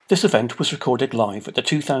This event was recorded live at the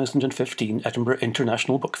 2015 Edinburgh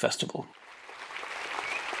International Book Festival.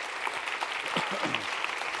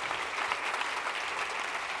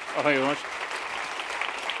 Oh, thank you very much.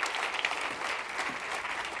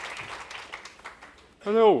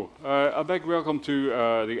 Hello, a big welcome to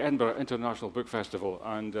the Edinburgh International Book Festival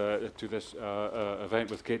and to this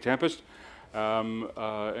event with Kate Tempest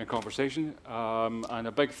in conversation. And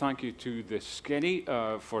a big thank you to the Skinny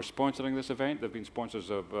for sponsoring this event. They've been sponsors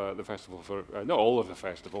of the festival for, not all of the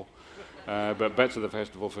festival, but bits of the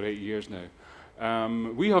festival for 8 years now.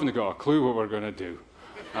 We haven't got a clue what we're going to do.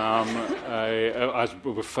 As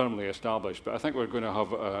we're firmly established, but I think we're going to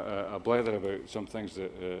have a blather about some things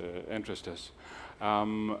that interest us.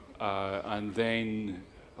 And then,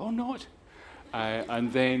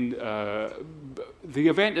 the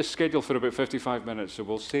event is scheduled for about 55 minutes, so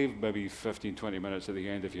we'll save maybe 15, 20 minutes at the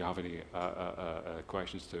end if you have any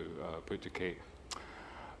questions to put to Kate.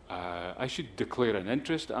 I should declare an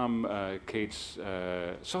interest. I'm Kate's,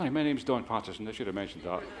 sorry, my name's Don Patterson, I should have mentioned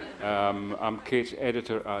that. I'm Kate's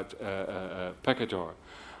editor at Picador.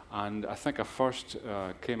 And I think I first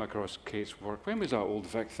came across Kate's work. When was that Old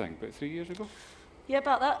Vic thing? About 3 years ago? Yeah,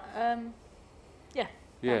 about that. Yeah.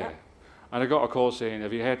 Yeah. And I got a call saying,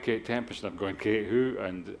 "Have you heard Kate Tempest?" And I'm going, "Kate who?"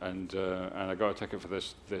 And I got a ticket for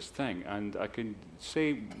this thing. And I can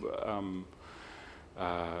say,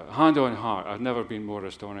 hand on heart, I've never been more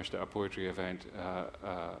astonished at a poetry event,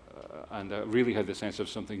 and I really had the sense of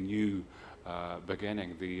something new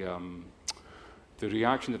beginning. The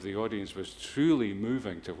reaction of the audience was truly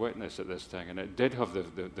moving to witness at this thing, and it did have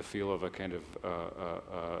the feel of a kind of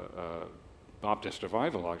Baptist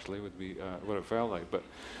revival, actually, would be what it felt like. But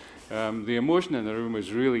the emotion in the room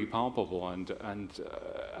was really palpable, and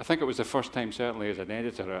I think it was the first time, certainly as an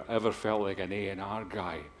editor, I ever felt like an A&R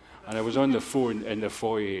guy. And I was on the phone in the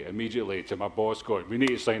foyer immediately to my boss going, "We need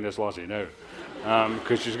to sign this lassie now,"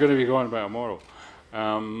 because she's going to be going by tomorrow.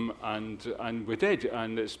 And we did,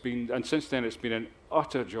 and since then it's been an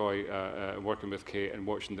utter joy working with Kate and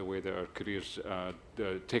watching the way that her career's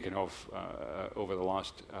taken off over the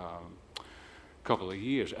last couple of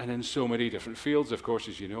years, and in so many different fields. Of course,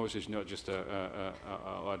 as you know, she's not just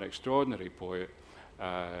an extraordinary poet.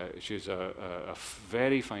 She's a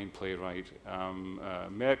very fine playwright,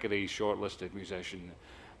 Mercury shortlisted musician.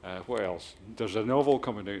 What else? There's a novel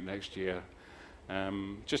coming out next year.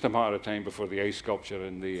 Just a matter of time before the ice sculpture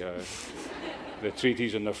and the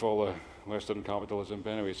treatise on the fall of Western capitalism. But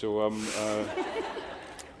anyway, so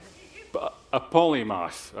but a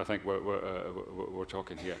polymath, I think we're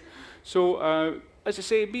talking here. So as I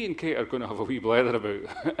say, me and Kate are going to have a wee blather about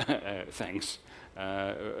things.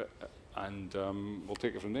 And we'll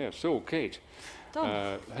take it from there. So, Kate,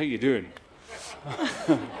 how you doing?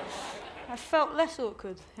 I felt less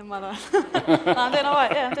awkward in my life. No, I'm doing all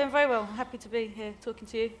right. Yeah, I'm doing very well. Happy to be here talking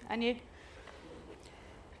to you. And you?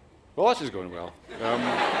 Well, this is going well.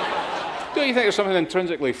 Don't you think there's something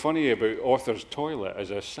intrinsically funny about author's toilet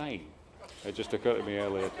as a sign? It just occurred to me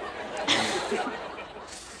earlier.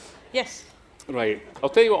 Yes. Right. I'll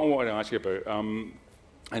tell you what I wanted to ask you about.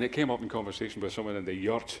 And it came up in conversation with someone in the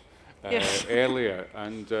yurt earlier,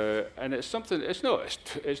 and it's something. It's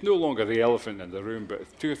no longer the elephant in the room, but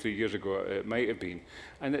 2 or 3 years ago it might have been.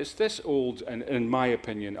 And it's this old, and in my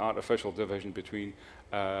opinion, artificial division between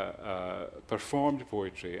performed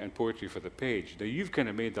poetry and poetry for the page. Now you've kind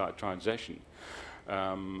of made that transition,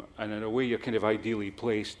 and in a way you're kind of ideally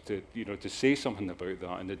placed to say something about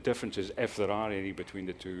that and the differences, if there are any, between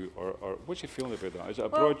the two. Or what's your feeling about that? Is it a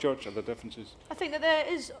broad church? Are there differences? I think that there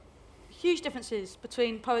is huge differences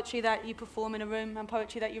between poetry that you perform in a room and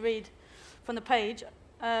poetry that you read from the page.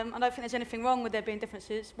 I don't think there's anything wrong with there being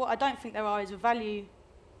differences. What I don't think there are is a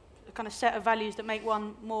kind of set of values that make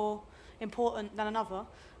one more important than another.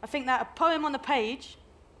 I think that a poem on the page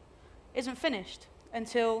isn't finished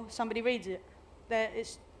until somebody reads it.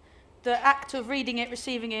 It's the act of reading it,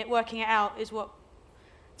 receiving it, working it out is what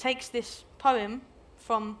takes this poem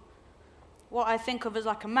from what I think of as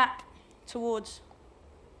like a map towards.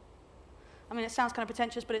 I mean, it sounds kind of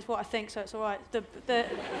pretentious, but it's what I think, so it's all right.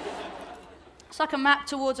 It's like a map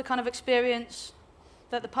towards a kind of experience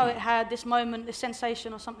that the poet had, this moment, this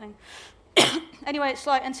sensation or something. Anyway, it's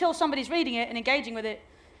like until somebody's reading it and engaging with it,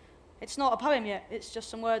 it's not a poem yet. It's just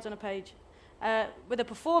some words on a page. With a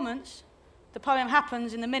performance, the poem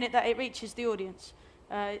happens in the minute that it reaches the audience.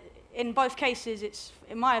 In both cases, it's,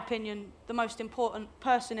 in my opinion, the most important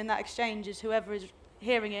person in that exchange is whoever is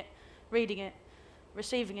hearing it, reading it,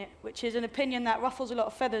 receiving it, which is an opinion that ruffles a lot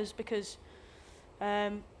of feathers because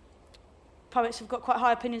poets have got quite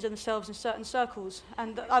high opinions of themselves in certain circles.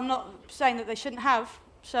 And I'm not saying that they shouldn't have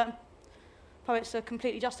certain poets are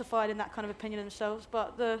completely justified in that kind of opinion themselves,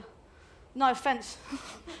 but no offence.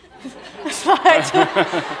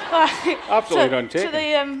 Absolutely don't take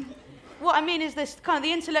it. What I mean is this kind of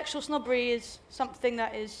the intellectual snobbery is something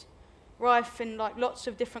that is rife in like lots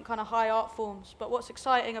of different kind of high art forms. But what's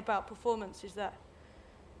exciting about performance is that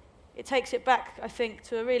it takes it back, I think,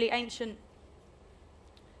 to a really ancient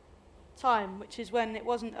time, which is when it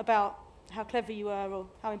wasn't about how clever you were or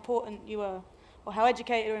how important you were or how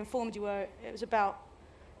educated or informed you were. It was about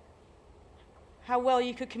how well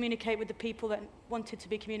you could communicate with the people that wanted to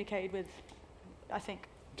be communicated with, I think.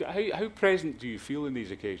 How present do you feel in these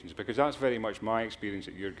occasions? Because that's very much my experience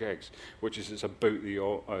at your gigs, which is it's about the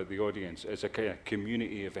audience. It's a kind of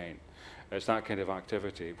community event. It's that kind of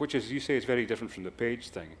activity, which, as you say, is very different from the page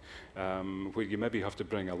thing, where you maybe have to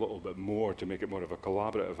bring a little bit more to make it more of a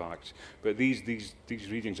collaborative act. But these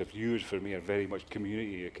readings of yours, for me, are very much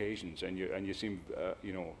community occasions, and you seem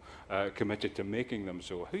committed to making them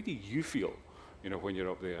so. How do you feel, when you're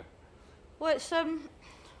up there? Well,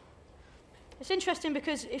 it's interesting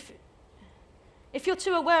because if you're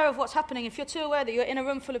too aware of what's happening, if you're too aware that you're in a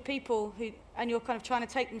room full of people and you're kind of trying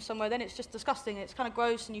to take them somewhere, then it's just disgusting. It's kind of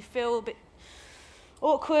gross and you feel a bit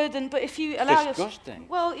awkward. But if you allow disgusting.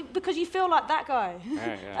 Well, because you feel like that guy,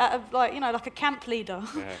 yeah. like a camp leader.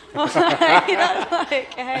 Yeah.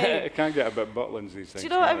 Hey. It can get a bit Butlins, these things. Do you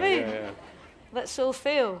know what I mean? Yeah. Let's all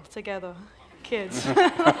feel together, kids.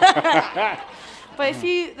 But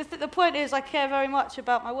the point is, I care very much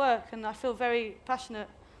about my work, and I feel very passionate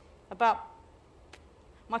about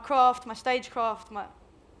my craft, my stage craft, my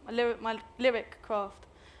lyric craft.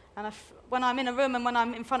 And when I'm in a room and when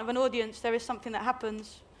I'm in front of an audience, there is something that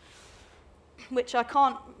happens which I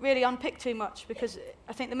can't really unpick too much, because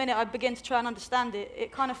I think the minute I begin to try and understand it,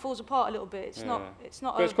 it kind of falls apart a little bit. It's not.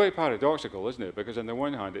 But it's quite paradoxical, isn't it? Because on the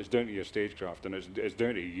one hand, it's down to your stagecraft, and it's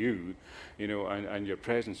down to you, and your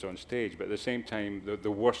presence on stage. But at the same time,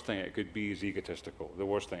 the worst thing it could be is egotistical. The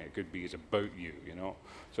worst thing it could be is about you,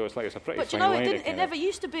 So it's a pretty. But it never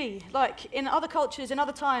used to be. Like in other cultures, in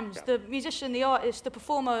other times, the musician, the artist, the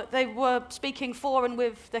performer, they were speaking for and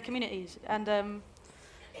with their communities, and.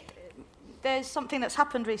 There's something that's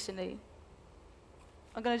happened recently.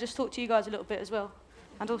 I'm going to just talk to you guys a little bit as well.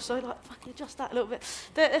 And also, just that a little bit.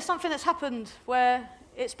 There's something that's happened where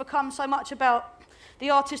it's become so much about the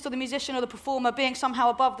artist or the musician or the performer being somehow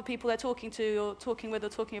above the people they're talking to or talking with or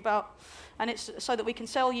talking about. And it's so that we can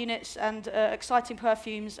sell units and exciting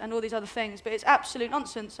perfumes and all these other things. But it's absolute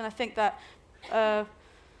nonsense. And I think that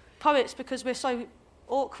poets, because we're so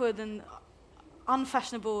awkward and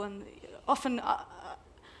unfashionable and often...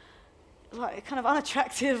 kind of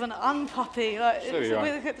unattractive and unpoppy.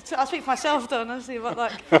 I speak for myself, don't honestly, but I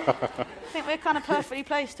think we're kind of perfectly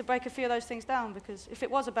placed to break a few of those things down, because if it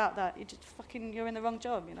was about that, you're in the wrong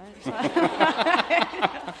job,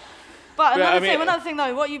 But another thing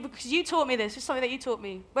though, because you taught me this, it's something that you taught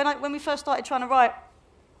me. When we first started trying to write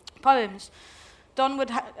poems, Don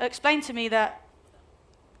would explain to me that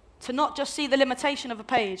to not just see the limitation of a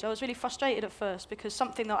page. I was really frustrated at first because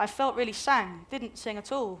something that I felt really sang didn't sing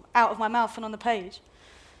at all out of my mouth and on the page.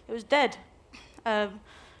 It was dead.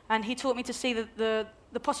 And he taught me to see the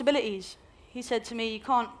possibilities. He said to me, you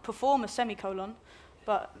can't perform a semicolon,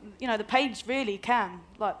 but the page really can.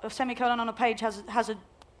 Like a semicolon on a page has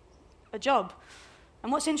a job.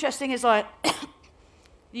 And what's interesting is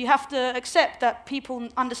you have to accept that people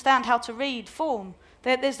understand how to read form.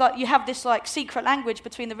 You have this secret language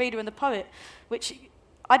between the reader and the poet, which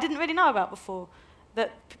I didn't really know about before.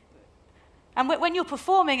 And when you're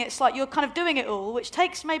performing, it's like you're kind of doing it all, which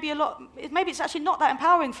takes maybe a lot. Maybe it's actually not that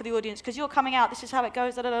empowering for the audience because you're coming out. This is how it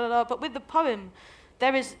goes. Da, da, da, da. But with the poem,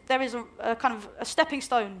 there is a kind of a stepping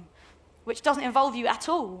stone, which doesn't involve you at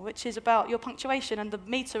all, which is about your punctuation and the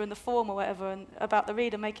meter and the form or whatever, and about the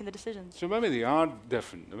reader making the decisions. So maybe they are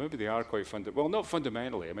different. Maybe they are quite well, not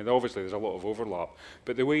fundamentally. I mean, obviously there's a lot of overlap,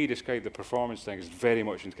 but the way you describe the performance thing is very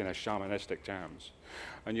much in kind of shamanistic terms.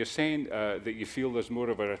 And you're saying that you feel there's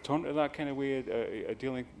more of a return to that kind of way of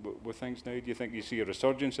dealing with things now? Do you think you see a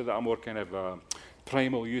resurgence of that, a more kind of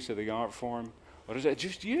primal use of the art form? Or is it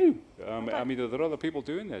just you? I mean, are there other people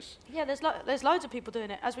doing this? Yeah, there's loads of people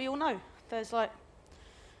doing it, as we all know.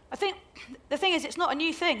 I think the thing is, it's not a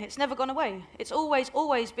new thing. It's never gone away. It's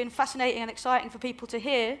always been fascinating and exciting for people to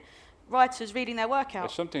hear writers reading their work out.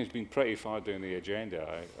 It's sometimes been pretty far down the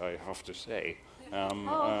agenda, I have to say.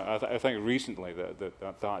 I think recently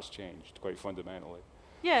that's changed quite fundamentally.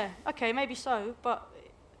 Yeah, okay, maybe so, but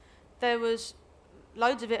there was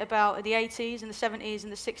loads of it about in the 80s and the 70s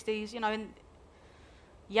and the 60s, and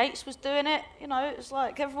Yeats was doing it, it was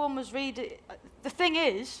like everyone was reading. The thing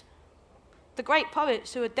is, the great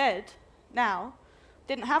poets who are dead, now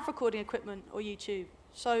didn't have recording equipment or YouTube.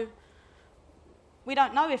 So we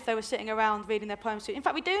don't know if they were sitting around reading their poems to. In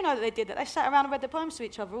fact, we do know that they did that. They sat around and read their poems to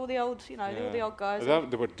each other. All the old, all the old guys.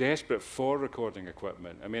 They were desperate for recording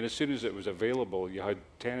equipment. I mean, as soon as it was available, you had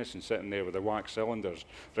Tennyson sitting there with the wax cylinders,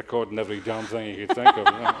 recording every damn thing you could think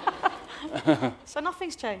of. So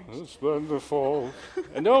nothing's changed. It's wonderful.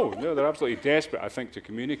 No, they're absolutely desperate, I think, to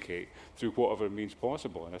communicate through whatever means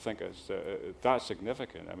possible. And I think that's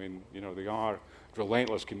significant. I mean, they are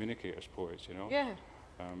relentless communicators, poets, Yeah.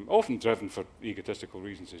 Often driven for egotistical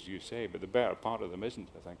reasons, as you say, but the better part of them isn't,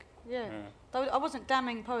 I think. Yeah. Though I wasn't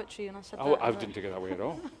damning poetry when I said that. I that. didn't take it that way at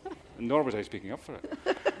all. Nor was I speaking up for it.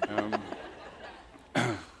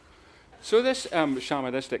 So this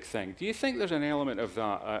shamanistic thing, do you think there's an element of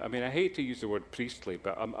that? I mean, I hate to use the word priestly,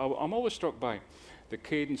 but I'm always struck by the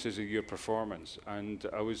cadences of your performance. And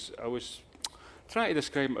I was trying to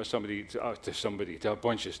describe it to a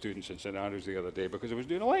bunch of students in St Andrews the other day, because I was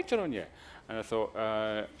doing a lecture on you, and I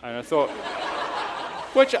thought,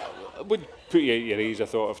 which would put you at your ease. I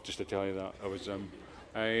thought of just to tell you that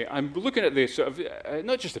I'm looking at this sort of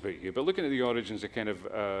not just about you, but looking at the origins of kind of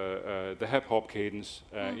the hip hop cadence,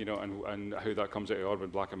 and how that comes out of urban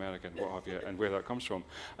Black America and what have you, and where that comes from,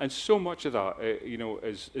 and so much of that,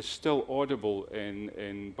 is still audible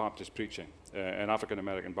in Baptist preaching. In African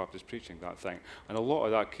American Baptist preaching, that thing. And a lot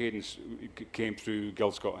of that cadence came through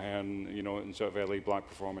Gil Scott-Heron, and sort of LA black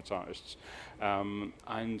performance artists. And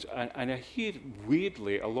I hear,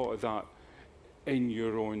 weirdly, a lot of that in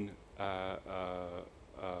your own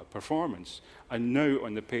performance, and now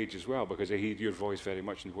on the page as well, because I hear your voice very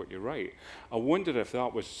much in what you write. I wonder if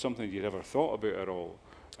that was something you'd ever thought about at all,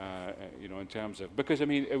 in terms of, because I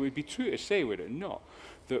mean, it would be true to say, would it not,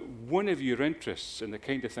 that one of your interests in the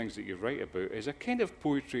kind of things that you write about is a kind of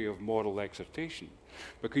poetry of moral exhortation,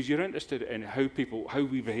 because you're interested in how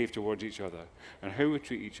we behave towards each other and how we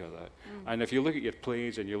treat each other. And if you look at your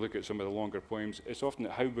plays and you look at some of the longer poems, it's often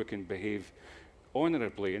how we can behave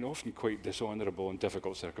honourably and often quite dishonourable in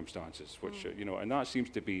difficult circumstances, which, and that seems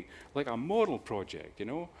to be like a moral project,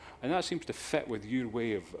 and that seems to fit with your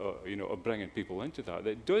way of, of bringing people into that.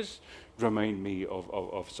 That does remind me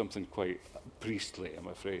of something quite priestly, I'm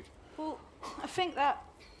afraid. Well, I think that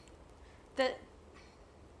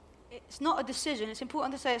it's not a decision. It's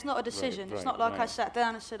important to say it's not a decision. It's not like I sat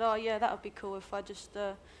down and said, oh yeah, that would be cool if I just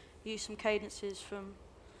use some cadences from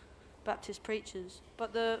Baptist preachers.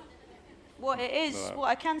 But what it is, what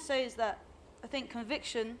I can say is that I think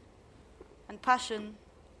conviction and passion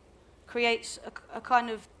creates a kind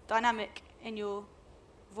of dynamic in your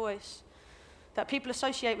voice that people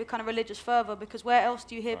associate with kind of religious fervour, because where else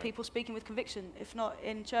do you hear people speaking with conviction if not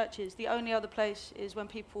in churches? The only other place is when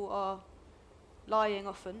people are lying,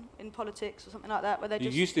 often in politics or something like that, where they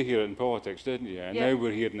just... You used to hear it in politics, didn't you? And now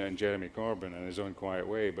we're hearing it in Jeremy Corbyn in his own quiet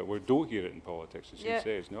way, but we don't hear it in politics, as you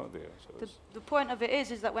say, it's not there. So the point of it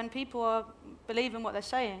is that when people are believing what they're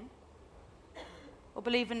saying, or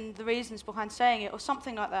believing the reasons behind saying it, or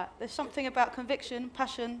something like that, there's something about conviction,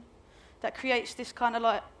 passion, that creates this kind of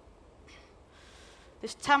like,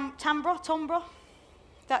 this timbre,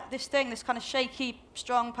 this kind of shaky,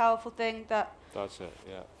 strong, powerful thing that... That's it,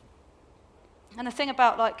 yeah. And the thing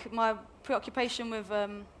about like my preoccupation with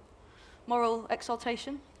moral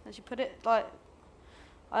exaltation, as you put it, like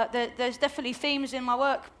there's definitely themes in my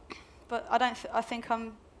work, but I think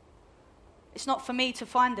it's not for me to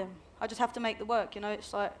find them. I just have to make the work,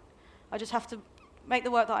 It's like I just have to make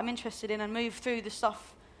the work that I'm interested in and move through the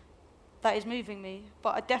stuff that is moving me.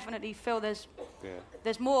 But I definitely feel there's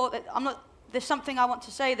more. There's something I want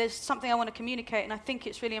to say. There's something I want to communicate, and I think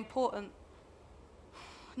it's really important.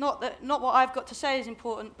 Not what I've got to say is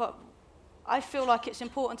important, but I feel like it's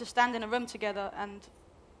important to stand in a room together and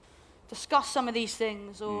discuss some of these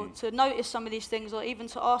things, or to notice some of these things, or even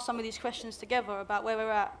to ask some of these questions together about where we're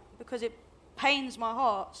at, because it pains my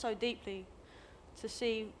heart so deeply to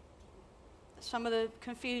see some of the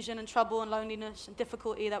confusion and trouble and loneliness and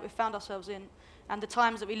difficulty that we've found ourselves in, and the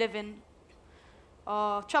times that we live in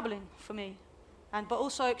are troubling for me. But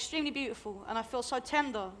also extremely beautiful, and I feel so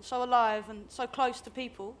tender, so alive, and so close to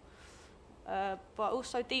people, but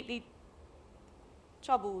also deeply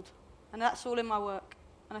troubled, and that's all in my work.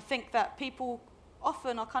 And I think that people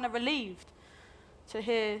often are kind of relieved to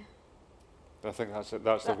hear. I think that's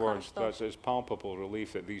the word. It's palpable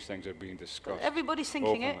relief that these things are being discussed. Everybody's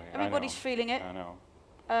thinking openly. it. Everybody's feeling it. I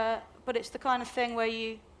know. But it's the kind of thing where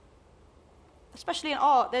you, especially in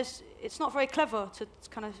art, it's not very clever to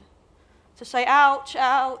kind of. To say, ouch,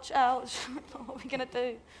 ouch, ouch, what are we going to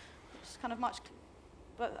do? It's kind of much,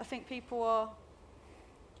 but I think people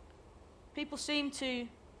seem to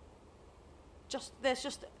there's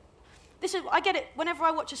just I get it. Whenever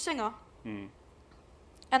I watch a singer,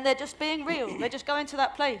 and they're just being real, they're just going to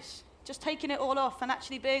that place, just taking it all off and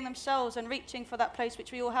actually being themselves and reaching for that place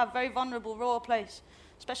which we all have, very vulnerable, raw place,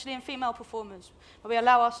 especially in female performers, where we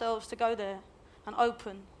allow ourselves to go there and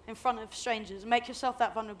open in front of strangers, make yourself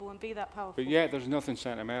that vulnerable and be that powerful. But yet, there's nothing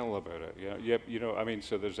sentimental about it. I mean,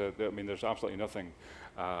 so there's there's absolutely nothing.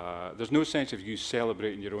 There's no sense of you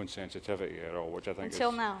celebrating your own sensitivity at all, which I think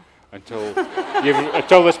Until now. Until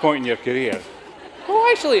this point in your career. Well,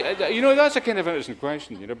 actually, that's a kind of interesting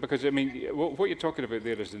question, because I mean, what you're talking about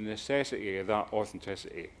there is the necessity of that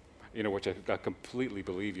authenticity. Which I completely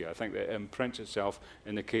believe you. I think that it imprints itself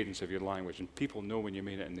in the cadence of your language, and people know when you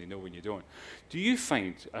mean it and they know when you don't. Do you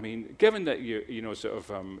find, I mean, given that you're in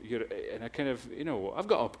a kind of, I've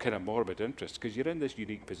got a kind of morbid interest, because you're in this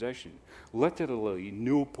unique position. Literally,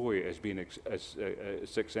 no poet has been as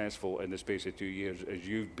successful in the space of 2 years as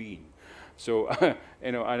you've been. So,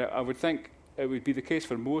 I would think it would be the case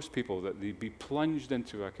for most people that they'd be plunged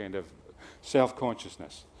into a kind of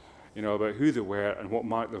self-consciousness. About who they were and what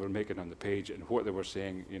mark they were making on the page and what they were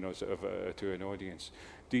saying, to an audience.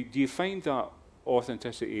 Do you find that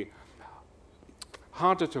authenticity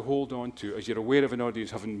harder to hold on to as you're aware of an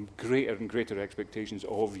audience having greater and greater expectations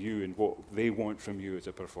of you and what they want from you as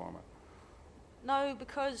a performer? No,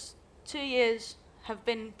 because 2 years have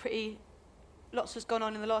been lots has gone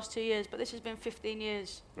on in the last 2 years, but this has been 15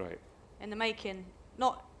 years in the making.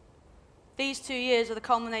 These 2 years are the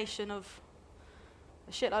culmination of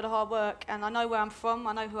a shitload of hard work, and I know where I'm from,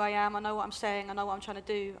 I know who I am, I know what I'm saying, I know what I'm trying to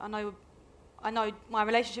do, I know my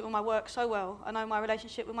relationship with my work so well, I know my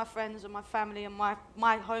relationship with my friends and my family and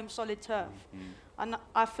my home solid turf. And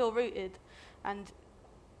I feel rooted, and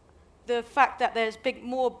the fact that there's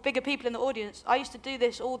bigger people in the audience. I used to do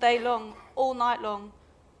this all day long, all night long,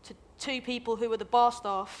 to 2 people who were the bar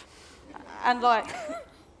staff, and I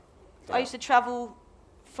used to travel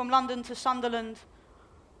from London to Sunderland,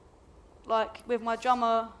 with my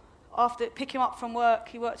drummer, after pick him up from work.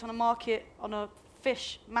 He worked on a market on a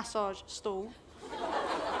fish massage stall.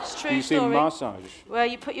 It's true you story. You say massage? Where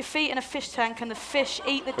you put your feet in a fish tank and the fish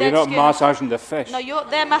eat the dead skin. You're not massaging the fish? No,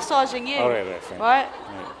 they're massaging you. Oh, right, fine. Right?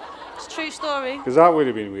 It's a true story. Because that would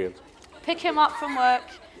have been weird. Pick him up from work,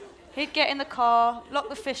 he'd get in the car, lock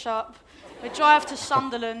the fish up, we'd drive to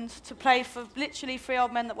Sunderland to play for literally 3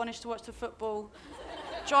 old men that wanted to watch the football.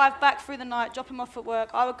 Drive back through the night, drop him off at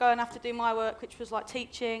work. I would go and have to do my work, which was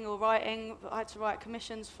teaching or writing. I had to write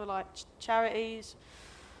commissions for charities.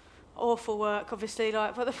 Awful work, obviously.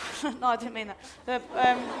 No, I didn't mean that.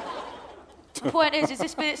 The point is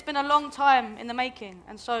it's been a long time in the making,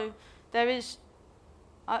 and so there's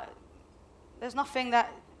nothing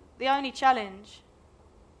that. The only challenge,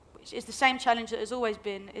 which is the same challenge that has always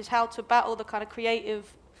been, is how to battle the kind of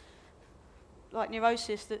creative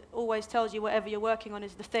neurosis that always tells you whatever you're working on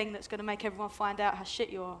is the thing that's going to make everyone find out how shit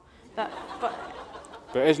you are.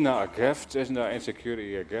 But isn't that a gift? Isn't that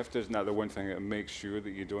insecurity a gift? Isn't that the one thing that makes sure that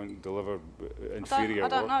you don't deliver inferior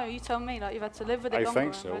work? I don't know. You tell me. You've had to live with it longer. I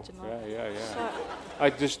think so. Yeah. I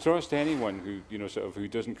distrust anyone who who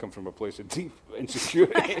doesn't come from a place of deep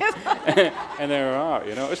insecurity. And there are,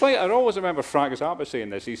 It's like I always remember Frank Zappa saying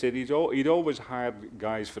this. He said he'd always hired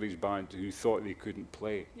guys for his band who thought they couldn't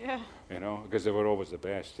play. Yeah. Because they were always the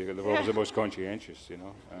best. They were always the most conscientious.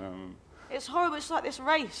 It's horrible. It's like this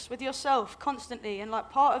race with yourself constantly, and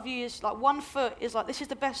part of you is one foot is this is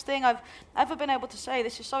the best thing I've ever been able to say.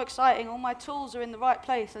 This is so exciting. All my tools are in the right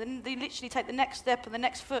place, and then they literally take the next step, and the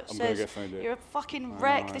next foot says, "You're a fucking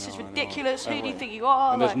wreck. This is ridiculous. Who do you think you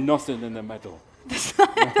are?" And there's nothing in the middle. There's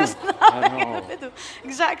nothing in the middle.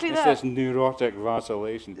 Exactly that. It's this neurotic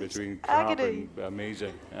vacillation between crap and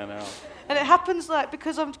amazing. I know. And it happens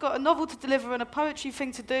because I've got a novel to deliver and a poetry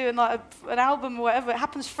thing to do and an album or whatever. It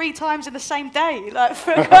happens 3 times in the same day.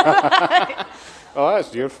 Oh,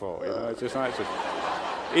 that's your fault. It's just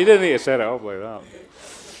you didn't need to set it up like that.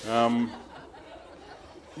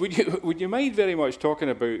 Would you mind very much talking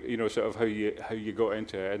about how you got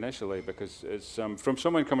into it initially, because it's from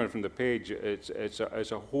someone coming from the page, it's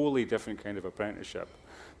a wholly different kind of apprenticeship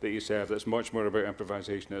that you serve. That's much more about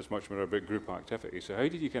improvisation. It's much more about group activity. So how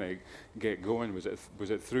did you kind of get going? Was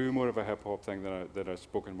it through more of a hip hop thing than a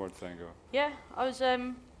spoken word thing? Or? Yeah, I was.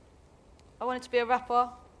 I wanted to be a rapper.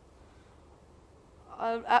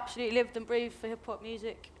 I absolutely lived and breathed for hip hop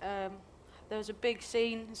music. There was a big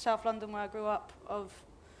scene in South London where I grew up of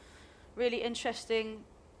really interesting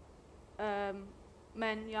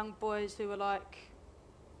men, young boys who were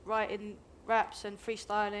writing raps and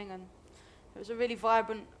freestyling, and it was a really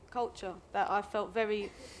vibrant culture that I felt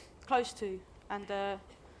very close to, and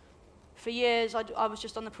for years, I was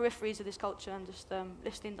just on the peripheries of this culture and just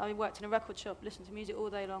listening. I worked in a record shop, listened to music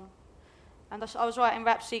all day long. And I was writing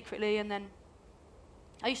rap secretly, and then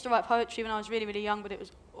I used to write poetry when I was really, really young, but it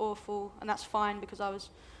was awful, and that's fine because I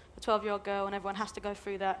was a 12-year-old girl and everyone has to go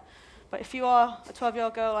through that. But if you are a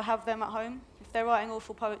 12-year-old girl or have them at home, if they're writing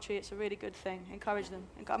awful poetry, it's a really good thing. Encourage them.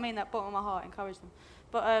 I mean that bottom of my heart, encourage them.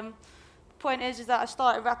 But the point is that I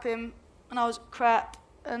started rapping and I was crap,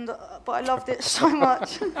 but I loved it so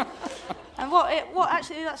much. And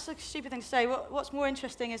actually, that's a stupid thing to say. What's more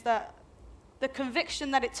interesting is that the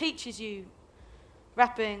conviction that it teaches you,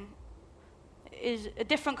 rapping, is a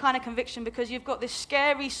different kind of conviction because you've got this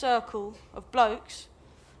scary circle of blokes,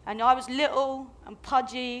 and I was little and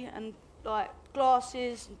pudgy and like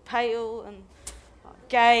glasses and pale and like,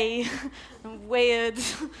 gay and weird,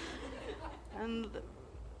 and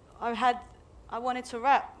I wanted to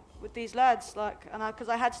rap with these lads, because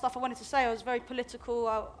I had stuff I wanted to say. I was very political.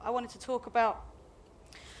 I wanted to talk about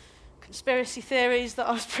conspiracy theories that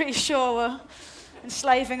I was pretty sure were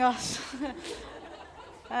enslaving us.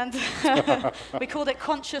 And we called it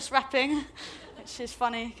conscious rapping, which is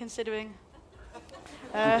funny considering.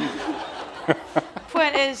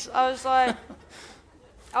 Point is, I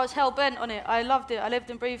was hell-bent on it. I loved it. I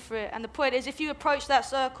lived and breathed for it. And the point is, if you approach that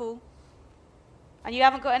circle and you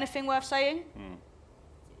haven't got anything worth saying,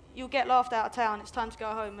 you'll get laughed out of town. It's time to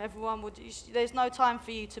go home. There's no time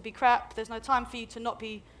for you to be crap. There's no time for you to not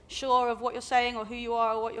be sure of what you're saying or who you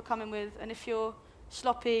are or what you're coming with. And if you're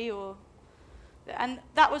sloppy and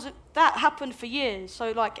that happened for years.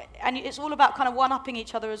 So and it's all about kind of one-upping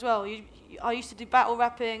each other as well. I used to do battle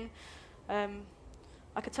rapping.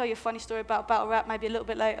 I could tell you a funny story about battle rap maybe a little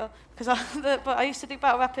bit later, but I used to do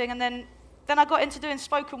battle rapping, and then I got into doing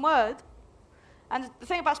spoken word. And the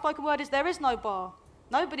thing about spoken word is there is no bar.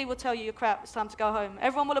 Nobody will tell you you're crap, it's time to go home.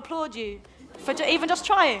 Everyone will applaud you for even just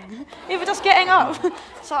trying, even just getting up.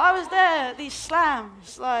 So I was there, these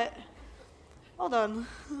slams, hold on,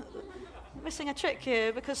 missing a trick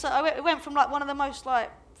here, because it went from one of the most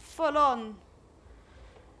full-on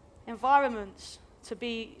environments to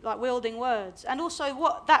be wielding words. And also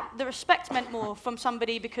the respect meant more from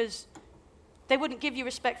somebody, because they wouldn't give you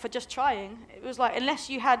respect for just trying. It was unless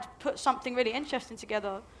you had put something really interesting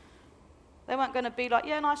together, they weren't going to be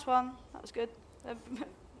yeah, nice one, that was good.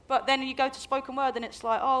 But then you go to spoken word and it's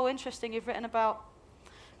oh, interesting, you've written about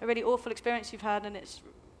a really awful experience you've had, and it's...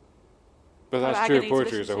 But that's true of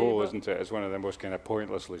poetry as a whole, isn't it? It's one of the most kind of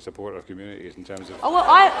pointlessly supportive communities in terms of... Oh, well,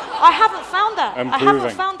 I haven't found that. Improving. I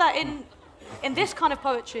haven't found that in this kind of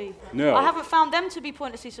poetry. No. I haven't found them to be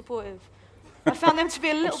pointlessly supportive. I found them to be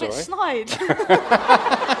a little bit snide.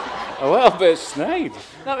 A little bit snide.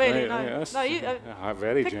 Not really, right, no. No,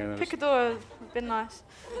 very generous. Picador has been nice.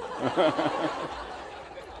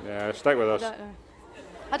 Yeah, stick with us.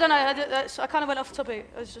 I don't know. I kind of went off topic.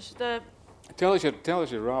 It was just... Tell us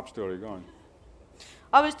your rap story, go on.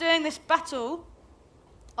 I was doing this battle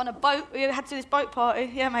on a boat. We had to do this boat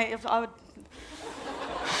party. Yeah, mate, I would...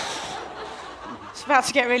 It's about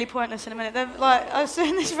to get really pointless in a minute. I was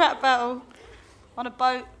doing this rap battle on a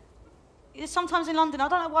boat. Sometimes in London, I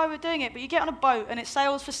don't know why we're doing it, but you get on a boat and it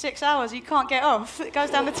sails for 6 hours. You can't get off. It goes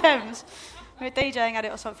down the Thames. We were DJing at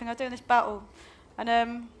it or something. I was doing this battle. And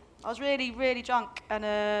I was really, really drunk. And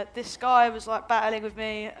this guy was battling with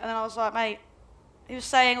me. And then I was like, mate, he was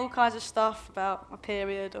saying all kinds of stuff about my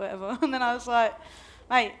period or whatever. And then I was like,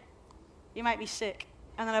 mate, you make me sick.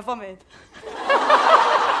 And then I vomited.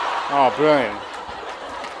 Oh, brilliant.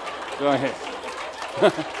 Brilliant.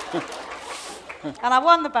 And I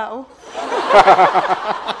won the battle.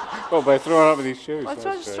 Well, by throwing up with these shoes. I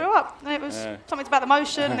just threw up. And it was something about the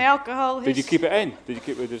motion, the alcohol. Did you keep it in? Did you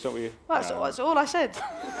keep it? Is that what you... Well, that's all I said.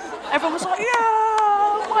 Everyone was like, yeah,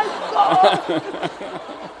 oh my God.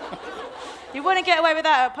 You wouldn't get away with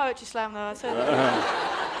that at a poetry slam, though, I tell you.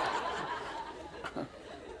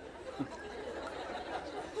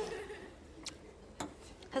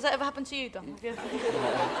 Has that ever happened to you, Dom?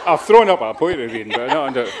 I've thrown up at a poetry reading, but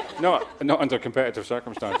not under competitive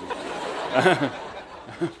circumstances.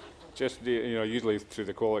 Just usually through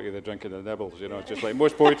the quality of the drink and the nibbles. Just like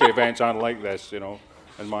most poetry events aren't like this. In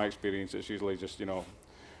my experience, it's usually just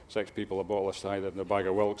 6 people, a bottle of cider, and a bag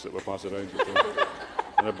of Wilkes that we pass around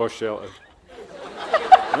in a bus shelter.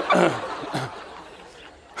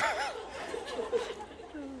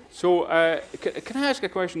 So, can I ask a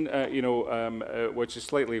question, which is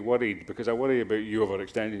slightly worried, because I worry about you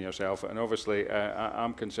overextending yourself, and obviously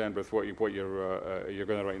I'm concerned with what you're going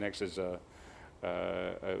to write next is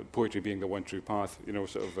poetry being the one true path, in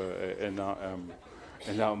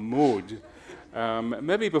that mode.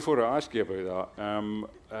 Maybe before I ask you about that,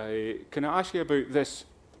 can I ask you about this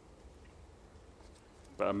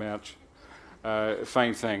bit of merch.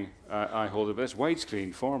 Fine thing, I hold it, but it's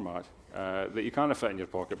widescreen format that you kind of fit in your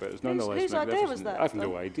pocket, but it's nonetheless whose idea was that? I've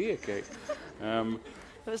no idea, Kate. It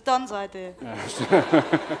was Don's idea.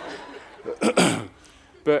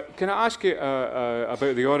 But can I ask you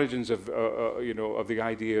about the origins of of the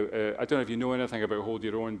idea? I don't know if you know anything about Hold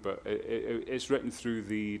Your Own, but it's written through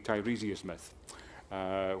the Tiresias myth,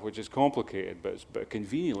 which is complicated, but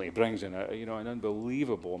conveniently brings in an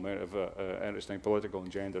unbelievable amount of interesting political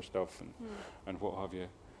and gender stuff and what have you.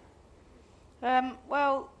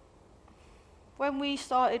 Well, when we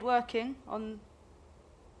started working on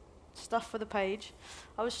stuff for the page,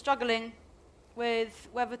 I was struggling with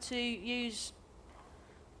whether to use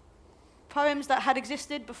poems that had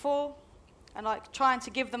existed before and like trying to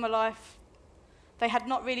give them a life. They had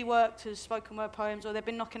not really worked as spoken word poems, or they'd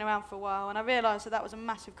been knocking around for a while, and I realised that was a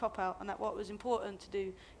massive cop-out, and that what was important to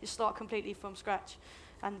do is start completely from scratch.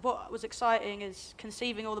 And what was exciting is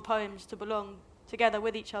conceiving all the poems to belong together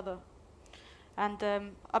with each other. And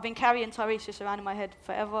I've been carrying Tiresias around in my head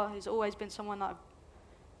forever. He's always been someone that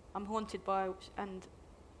I'm haunted by, and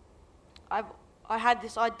I had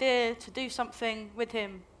this idea to do something with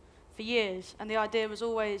him for years, and the idea was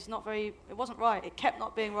always it wasn't right. It kept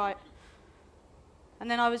not being right. And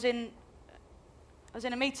then I was in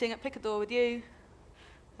a meeting at Picador with you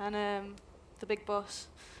and the big boss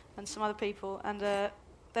and some other people, and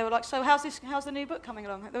they were like, "So how's the new book coming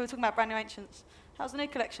along?" They were talking about Brand New Ancients. How's the new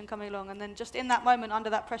collection coming along? And then just in that moment, under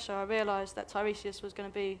that pressure, I realised that Tiresias was going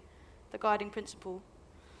to be the guiding principle.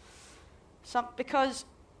 Because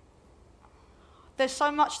there's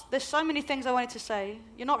so many things I wanted to say.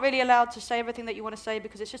 You're not really allowed to say everything that you want to say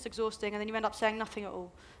because it's just exhausting, and then you end up saying nothing at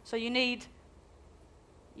all. So you need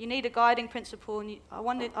a guiding principle, and I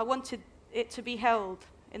wanted it to be held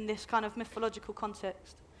in this kind of mythological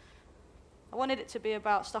context. I wanted it to be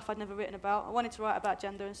about stuff I'd never written about. I wanted to write about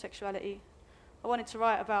gender and sexuality. I wanted to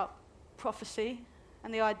write about prophecy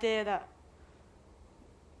and the idea that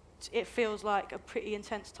it feels like a pretty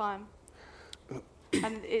intense time.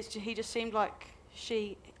 And he just seemed like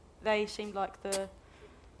they seemed like the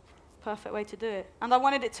perfect way to do it. And I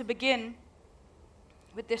wanted it to begin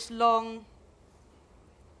with this long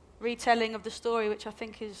retelling of the story, which I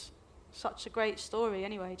think is such a great story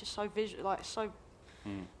anyway, just so visual, like it's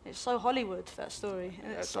so Hollywood, that story.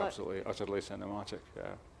 And it's absolutely, utterly cinematic,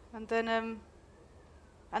 yeah. And then,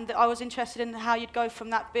 I was interested in how you'd go from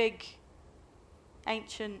that big,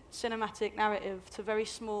 ancient, cinematic narrative to very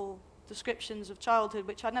small descriptions of childhood,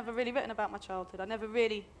 which I'd never really written about my childhood. I'd never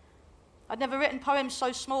written poems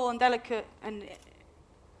so small and delicate, and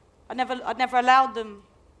I'd never allowed them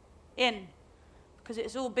in, because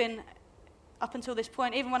it's all been, up until this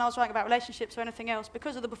point, even when I was writing about relationships or anything else,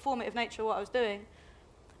 because of the performative nature of what I was doing,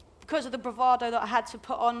 because of the bravado that I had to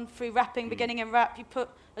put on through rapping, beginning in rap,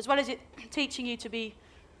 as well as it teaching you to be,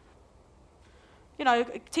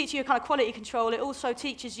 teaching you kind of quality control, it also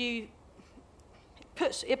teaches you,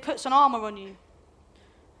 it puts an armour on you.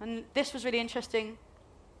 And this was really interesting.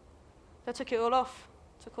 They took it all off,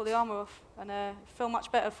 took all the armour off, and feel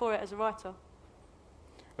much better for it as a writer.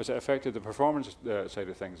 Has it affected the performance side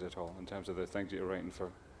of things at all, in terms of the things that you're writing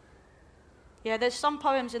for? Yeah, there's some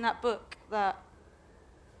poems in that book that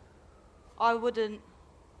I wouldn't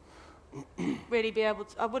really be able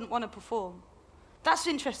to, I wouldn't want to perform. That's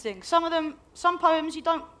interesting. Some poems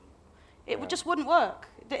it just wouldn't work.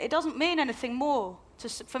 It doesn't mean anything more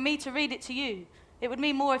for me to read it to you. It would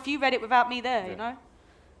mean more if you read it without me there, you know?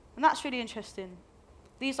 And that's really interesting.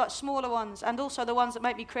 These like smaller ones, and also the ones that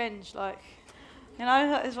make me cringe, like,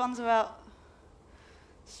 there's ones about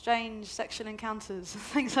strange sexual encounters,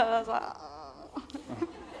 things like that. I was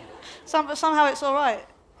like, but somehow it's all right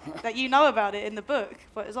that you know about it in the book,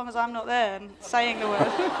 but as long as I'm not there and saying the word. Do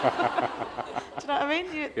you know what I mean?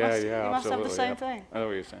 You must have the same thing. I know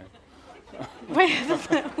what you're saying.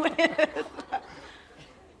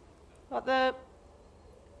 But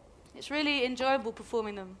it's really enjoyable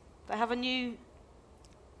performing them. They have a new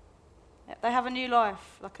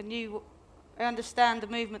life, I understand the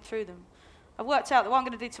movement through them. I've worked out that what I'm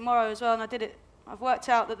going to do tomorrow as well, and I did it. I've worked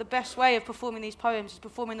out that the best way of performing these poems is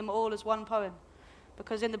performing them all as one poem.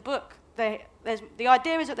 Because in the book, the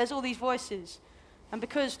idea is that there's all these voices. And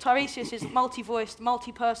because Tiresias is multi-voiced,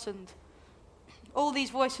 multi-personed, all these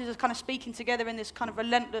voices are kind of speaking together in this kind of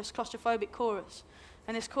relentless, claustrophobic chorus.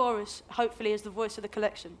 And this chorus, hopefully, is the voice of the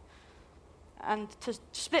collection. And to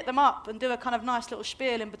split them up and do a kind of nice little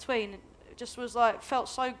spiel in between, it just was felt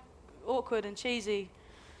so awkward and cheesy.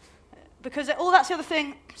 Because that's the other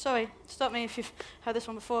thing, sorry, stop me if you've heard this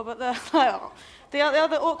one before, but the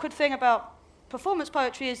other awkward thing about performance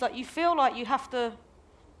poetry is you feel like you have to,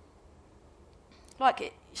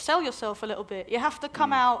 like, sell yourself a little bit. You have to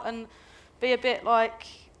come out and be a bit, like,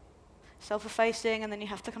 self-effacing, and then you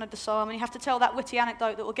have to kind of disarm, and you have to tell that witty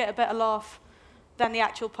anecdote that will get a better laugh than the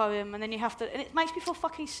actual poem, and then you have to, and it makes me feel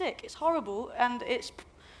fucking sick. It's horrible, and it's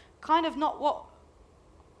kind of not what,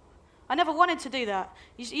 I never wanted to do that.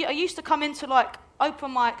 I used to come into, like,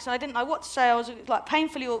 open mics, and I didn't know what to say. I was, like,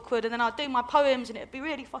 painfully awkward, and then I'd do my poems, and it'd be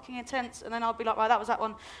really fucking intense, and then I'd be like, right, that was that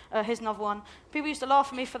one, here's another one. People used to laugh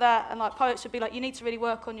at me for that, and, like, poets would be like, you need to really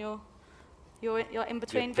work on your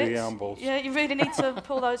in-between bits. Preambles. Yeah, you really need to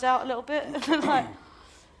pull those out a little bit. Like,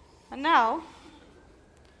 and now,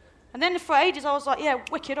 and then for ages I was like, yeah,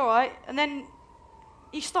 wicked, all right. And then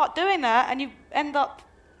you start doing that, and you end up,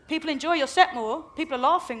 people enjoy your set more, people are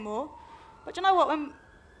laughing more. But you know what? It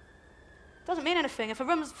doesn't mean anything. If a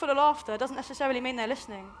room's full of laughter, it doesn't necessarily mean they're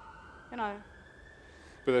listening, you know.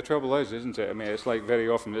 But the trouble is, isn't it? I mean, it's like very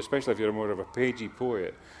often, especially if you're more of a pagey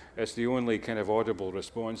poet, it's the only kind of audible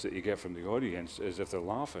response that you get from the audience is if they're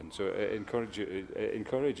laughing. So it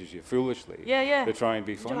encourages you foolishly to try and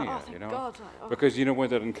be funnier, like, oh, you know? God, like, oh. Because, you know, when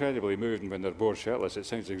they're incredibly moved and when they're bored shitless, it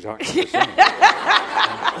sounds exactly the same.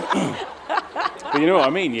 But you know what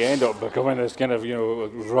I mean? You end up becoming this kind of, you know,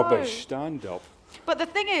 rubbish stand-up. But the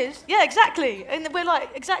thing is, yeah, exactly. And we're like,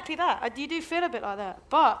 exactly that. You do feel a bit like that.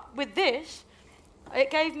 But with this,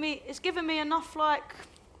 it's given me enough, like,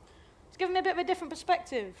 it's given me a bit of a different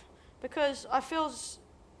perspective. Because I feel,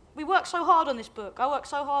 we worked so hard on this book. I worked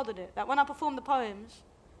so hard at it that when I performed the poems,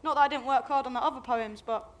 not that I didn't work hard on the other poems,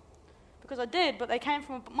 but because I did, but they came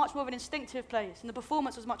from much more of an instinctive place, and the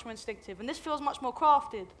performance was much more instinctive. And this feels much more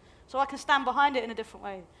crafted, so I can stand behind it in a different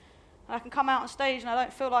way. And I can come out on stage and I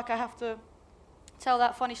don't feel like I have to tell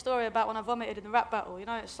that funny story about when I vomited in the rap battle, you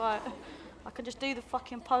know? It's like, I can just do the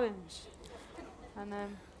fucking poems. And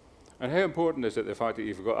how important is it, the fact that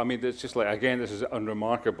you've got, I mean, it's just like, again, this is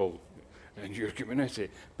unremarkable in your community,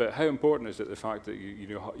 but how important is it, the fact that you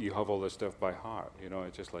know, you have all this stuff by heart, you know?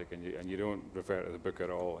 It's just like, and you don't refer to the book at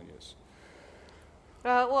all, and it's...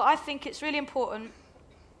 Well, I think it's really important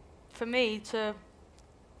for me to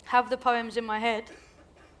have the poems in my head,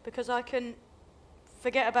 because I can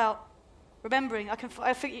forget about remembering.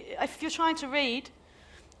 If you're trying to read,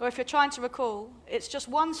 or if you're trying to recall, it's just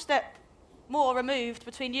one step more removed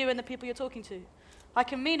between you and the people you're talking to. I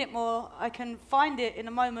can mean it more, I can find it in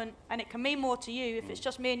a moment, and it can mean more to you if it's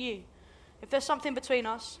just me and you. If there's something between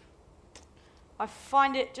us, I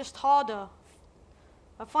find it just harder.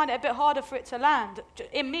 I find it a bit harder for it to land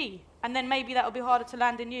in me, and then maybe that'll be harder to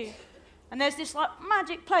land in you. And there's this, like,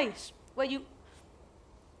 magic place where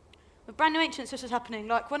with Brand New Ancients, this was happening.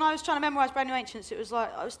 Like, when I was trying to memorize Brand New Ancients, it was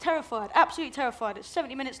like, I was terrified, absolutely terrified. It's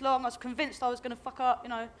 70 minutes long, I was convinced I was going to fuck up, you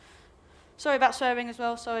know. Sorry about swearing as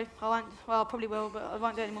well, sorry. I won't, well, I probably will, but I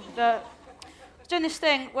won't do it anymore. I was doing this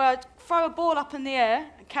thing where I'd throw a ball up in the air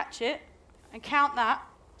and catch it, and count that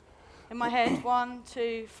in my head, 1,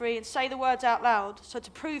 2, 3, and say the words out loud, so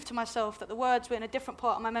to prove to myself that the words were in a different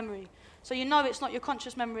part of my memory. So you know it's not your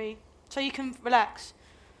conscious memory, so you can relax.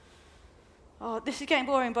 Oh, this is getting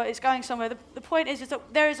boring, but it's going somewhere. The point is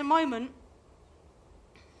that there is a moment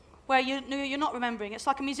where you're not remembering. It's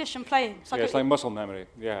like a musician playing. It's like muscle memory,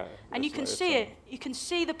 yeah. And you can see it. You can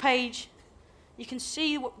see the page. You can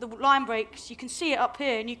see the line breaks. You can see it up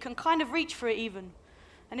here, and you can kind of reach for it even.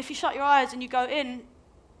 And if you shut your eyes and you go in,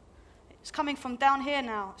 it's coming from down here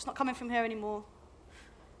now. It's not coming from here anymore.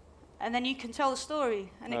 And then you can tell the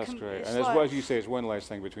story. And That's it can, great. It's And like, as you say, it's one less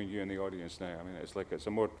thing between you and the audience now. I mean, it's like it's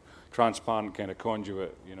a more transparent kind of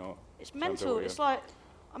conduit, you know. it's mental. It's like,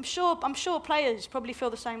 I'm sure players probably feel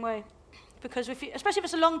the same way, because especially if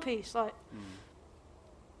it's a long piece, like.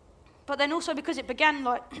 But then also because it began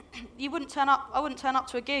like, I wouldn't turn up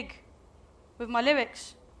to a gig with my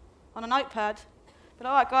lyrics on a notepad. But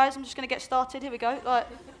all right, guys, I'm just going to get started. Here we go. Like,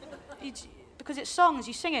 because it's songs,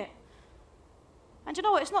 you sing it. And you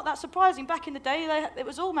know what? It's not that surprising. Back in the day, it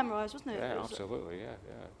was all memorised, wasn't it? Yeah, it was, absolutely. Yeah.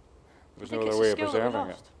 There was I no think other it's a way of skill that we preserving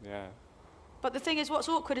it. lost. Yeah. But the thing is, what's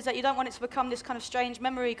awkward is that you don't want it to become this kind of strange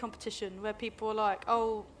memory competition where people are like,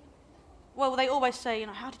 oh, well, they always say, you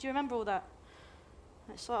know, how did you remember all that?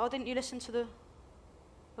 And it's like, oh, didn't you listen to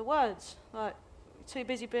the words? Like, you're too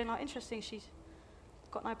busy being like, interesting, she's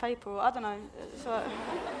got no paper, or I don't know. It's like,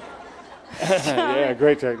 Yeah,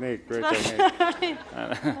 great technique, great technique.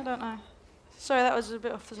 I don't know. Sorry, that was a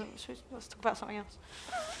bit off. Let's talk about something else.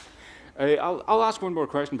 I'll ask one more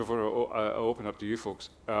question before I open up to you folks.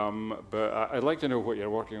 But I'd like to know what you're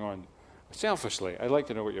working on. Selfishly, I'd like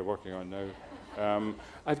to know what you're working on now.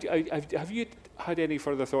 Have you had any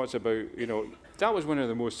further thoughts about, you know, that was one of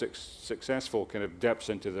the most successful kind of dips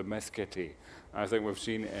into the myth kitty I think we've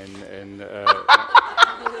seen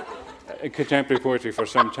contemporary poetry for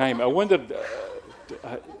some time. I wondered,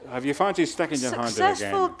 have you fancied sticking your hand in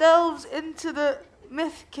Successful again? delves into the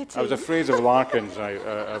myth, Kitty. That was a phrase of Larkin's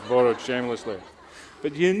I borrowed shamelessly.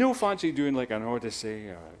 But you no fancy doing like an Odyssey,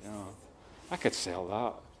 or, you know, I could sell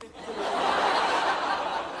that.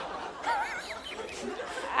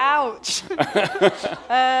 Ouch.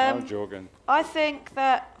 I'm joking. I think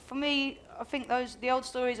that, for me, I think the old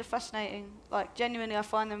stories are fascinating. Like, genuinely, I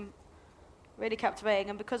find them really captivating.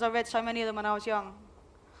 And because I read so many of them when I was young,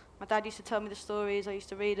 my dad used to tell me the stories, I used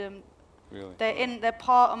to read them. Really? They're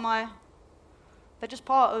part of they're just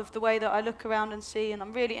part of the way that I look around and see, and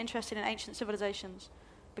I'm really interested in ancient civilizations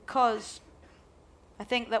because I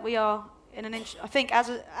think that we are in an, I think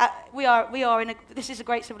we are in a, this is a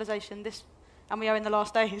great civilization, and we are in the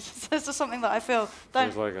last days. So this is something that I feel.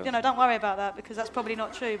 Don't worry about that because that's probably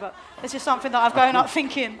not true. But it's just something that I've grown up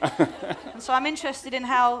thinking. And so I'm interested in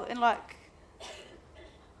I'm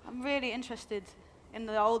really interested in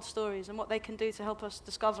the old stories and what they can do to help us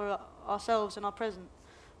discover ourselves and our present.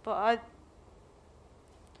 But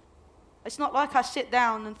it's not like I sit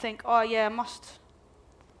down and think, oh yeah, I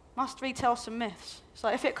must retell some myths. It's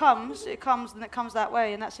like if it comes, and it comes that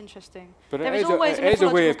way, and that's interesting. But there it is always is a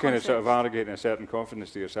way of kind of context. sort of arrogating a certain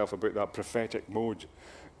confidence to yourself about that prophetic mode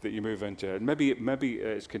that you move into. And maybe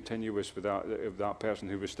it's continuous with that person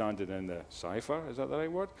who was standing in the cipher, is that the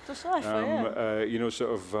right word? The cipher, yeah. You know,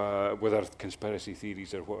 sort of whether conspiracy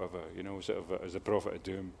theories or whatever, you know, sort of as the prophet of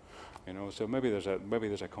doom. You know, so maybe there's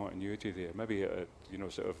a continuity there. Maybe you know,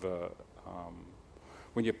 sort of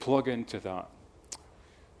when you plug into that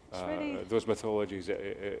those mythologies,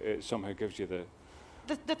 it somehow gives you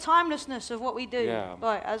the timelessness of what we do, yeah.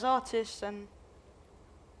 Like as artists and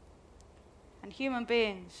human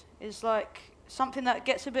beings, is like something that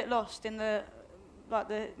gets a bit lost in the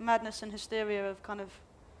madness and hysteria of kind of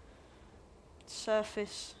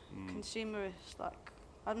surface consumerist. Like,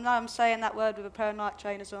 I know I'm saying that word with a pair of night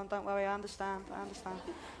trainers on, don't worry, I understand.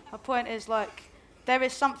 My point is, like, there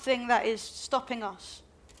is something that is stopping us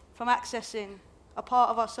from accessing a part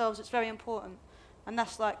of ourselves that's very important. And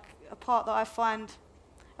that's like a part that I find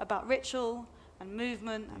about ritual and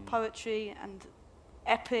movement and poetry and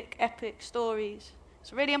epic stories.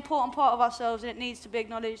 It's a really important part of ourselves, and it needs to be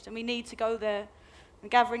acknowledged, and we need to go there.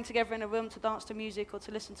 And gathering together in a room to dance to music or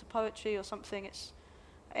to listen to poetry or something, it's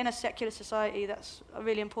in a secular society, that's a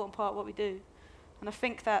really important part of what we do. And I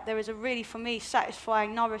think that there is a really, for me,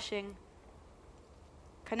 satisfying, nourishing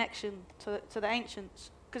connection to the ancients.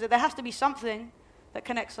 Because there has to be something that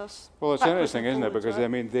connects us. Well, it's interesting, isn't it? Because right? I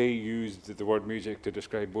mean, they used the word music to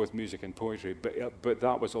describe both music and poetry, but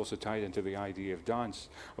that was also tied into the idea of dance.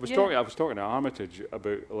 I was talking to Armitage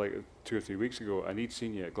about like 2 or 3 weeks ago, and he'd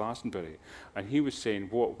seen you at Glastonbury, and he was saying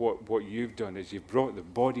what you've done is you've brought the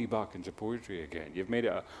body back into poetry again. You've made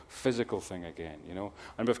it a physical thing again, you know.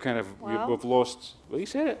 And we've kind of we've lost. Well, he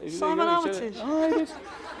said it. Simon Armitage.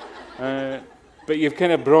 But you've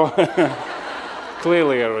kind of brought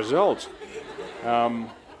clearly a result.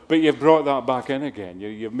 But you've brought that back in again.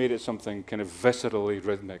 You've made it something kind of viscerally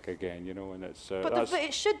rhythmic again, you know, and it's. But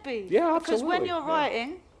it should be. Yeah, absolutely. Because when you're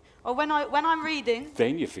writing, or when I'm reading,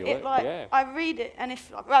 then you feel it. Like, yeah. I read it, and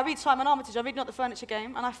if I read Simon Armitage, I read Not the Furniture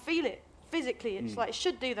Game, and I feel it physically. It's like it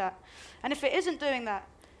should do that. And if it isn't doing that,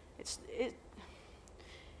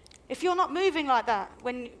 if you're not moving like that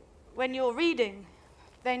when you're reading,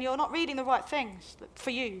 then you're not reading the right things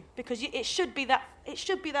for you, because it should be that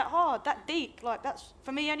hard, that deep. Like, that's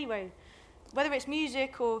for me anyway. Whether it's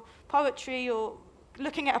music or poetry or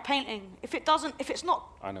looking at a painting, if it's not,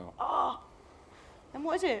 I know. then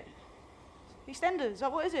what is it? EastEnders?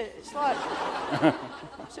 Like, what is it? It's like,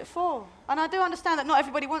 what's it for? And I do understand that not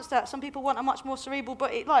everybody wants that. Some people want a much more cerebral,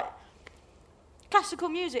 but it, like classical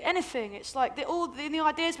music, anything. It's like the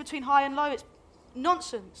ideas between high and low. It's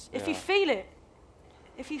nonsense. If you feel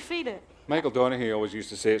it. Michael Donaghy always used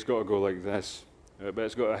to say it's got to go like this, but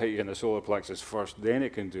it's got to hit you in the solar plexus first, then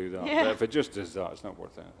it can do that. Yeah. But if it just does that, it's not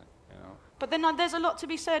worth anything, you know. But then there's a lot to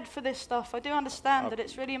be said for this stuff. I do understand that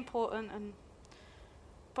it's really important,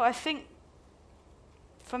 but I think,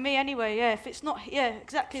 for me anyway, if it's not,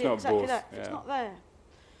 exactly both, that. If it's not there.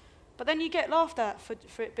 But then you get laughed at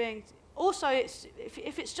for it being. Also,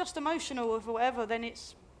 if it's just emotional or whatever, then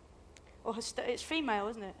it's female,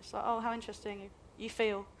 isn't it? It's like, oh, how interesting you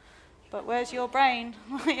feel, but where's your brain?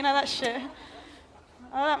 You know, that shit.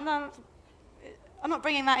 I'm not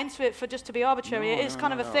bringing that into it for just to be arbitrary. It is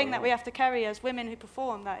kind of a thing that we have to carry as women who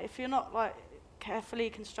perform. That if you're not like carefully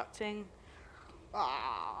constructing,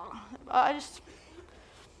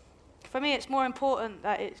 for me, it's more important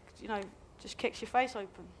that it just kicks your face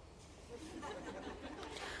open.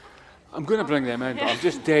 I'm going to bring them in, but I'm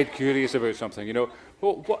just dead curious about something. You know,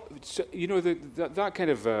 that kind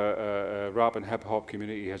of rap and hip hop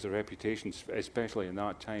community has a reputation, especially in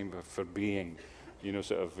that time, for being,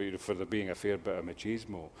 for there being a fair bit of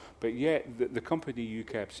machismo. But yet, the company you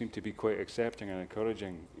kept seemed to be quite accepting and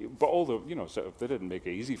encouraging. But although, they didn't make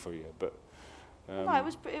it easy for you. But no, it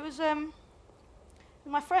was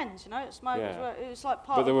my friends. It's my it was like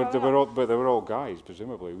part. But they were all guys,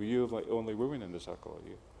 presumably. Were you like only women in the circle? Are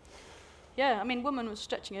you? Yeah, I mean, woman was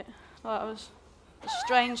stretching it. Like I was a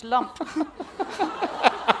strange lump.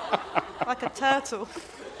 Like a turtle.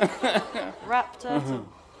 Rap turtle.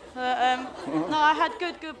 No, I had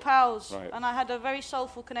good pals. Right. And I had a very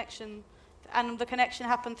soulful connection. And the connection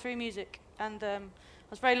happened through music. And I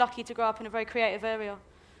was very lucky to grow up in a very creative area.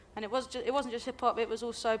 And it wasn't just hip-hop, it was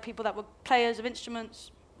also people that were players of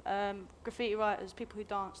instruments, graffiti writers, people who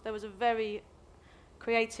danced. There was a very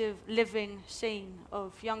creative, living scene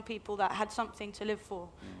of young people that had something to live for.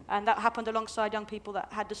 And that happened alongside young people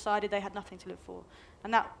that had decided they had nothing to live for.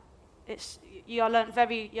 And I learned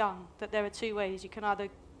very young that there are two ways. You can either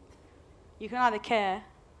care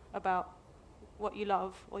about what you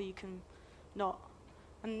love, or you can not.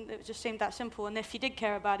 And it just seemed that simple. And if you did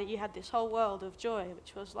care about it, you had this whole world of joy,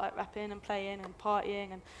 which was like rapping and playing and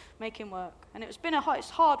partying and making work. And it's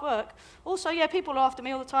hard work. Also, yeah, people laughed at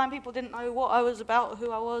me all the time. People didn't know what I was about, or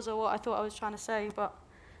who I was, or what I thought I was trying to say. But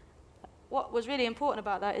what was really important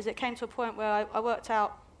about that is it came to a point where I worked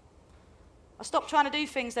out, I stopped trying to do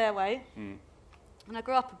things their way, and I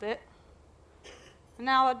grew up a bit. And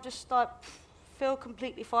now I just feel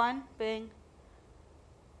completely fine being,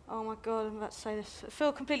 oh my God, I'm about to say this. I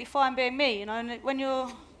feel completely fine being me, and when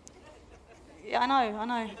you're, yeah, I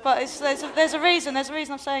know. But there's a reason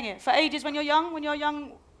I'm saying it. For ages when you're young, when you're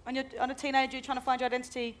a teenager, you're trying to find your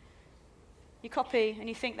identity, you copy and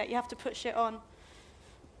you think that you have to put shit on.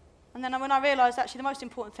 And then when I realised actually the most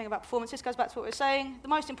important thing about performance, this goes back to what we were saying, the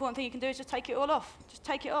most important thing you can do is just take it all off. Just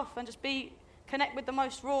take it off and just connect with the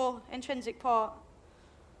most raw, intrinsic part.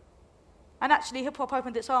 And actually hip-hop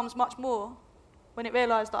opened its arms much more when it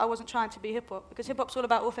realised that I wasn't trying to be hip-hop, because hip-hop's all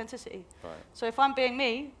about authenticity. Right. So if I'm being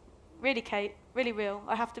me, really Kate, really real,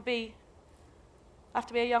 I have to be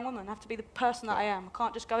a young woman. I have to be the person that I am. I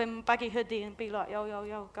can't just go in baggy hoodie and be like, yo, yo,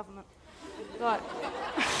 yo, government. Like,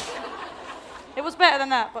 it was better than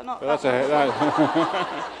that, but not. But that's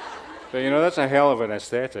a hell of an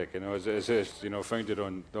aesthetic. It's founded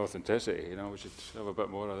on authenticity. We should have a bit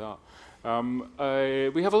more of that.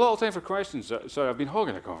 We have a lot of time for questions. Sorry, I've been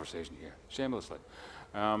hogging the conversation here, shamelessly.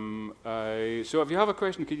 So if you have a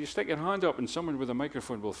question, could you stick your hand up and someone with a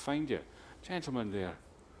microphone will find you. Gentleman there.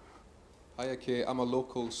 Hi, Kate. I'm a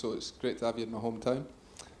local, so it's great to have you in my hometown.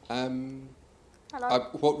 Hello.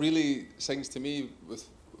 What really sings to me with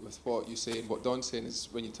what you say and what Don's saying is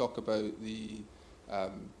when you talk about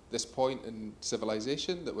this point in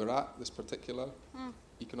civilization that we're at, this particular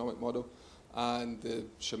economic model, and the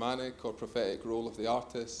shamanic or prophetic role of the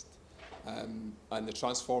artist, and the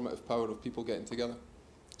transformative power of people getting together.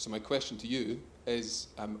 So my question to you is,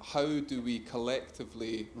 how do we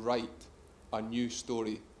collectively write a new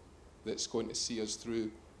story that's going to see us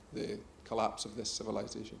through the collapse of this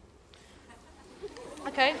civilization?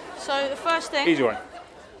 Okay, so the first thing... Easy one.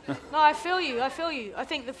 No, I feel you. I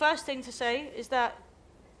think the first thing to say is that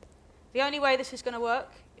the only way this is going to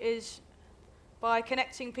work is by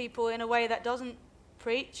connecting people in a way that doesn't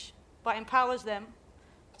preach, but empowers them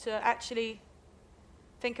to actually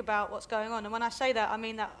think about what's going on. And when I say that, I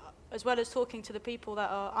mean that as well as talking to the people that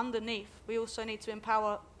are underneath, we also need to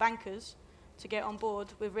empower bankers to get on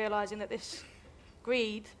board with realizing that this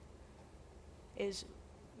greed is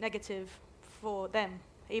negative for them,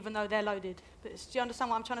 even though they're loaded. But do you understand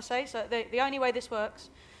what I'm trying to say? So the only way this works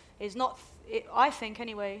is not, I think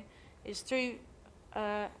anyway, is through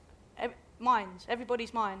minds,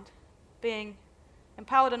 everybody's mind, being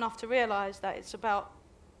empowered enough to realize that it's about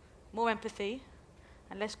more empathy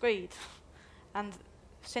and less greed. And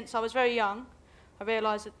since I was very young, I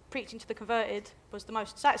realized that preaching to the converted was the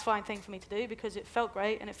most satisfying thing for me to do because it felt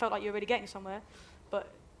great and it felt like you were really getting somewhere, but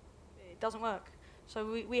it doesn't work.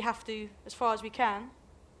 So we have to, as far as we can,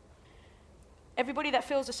 everybody that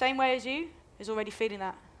feels the same way as you is already feeling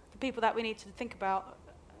that. The people that we need to think about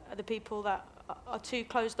are the people that are too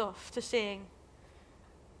closed off to seeing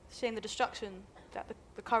the destruction that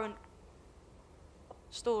the current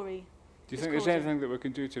story. Do you think there's anything that we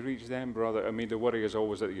can do to reach them, brother? I mean, the worry is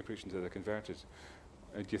always that you're preaching to the converted.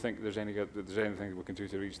 Do you think there's anything that we can do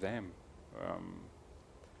to reach them?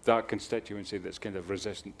 That constituency that's kind of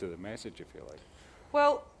resistant to the message, if you like.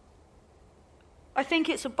 Well, I think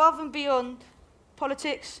it's above and beyond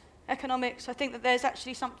politics, economics. I think that there's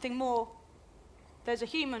actually something more. There's a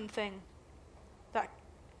human thing that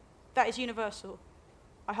is universal.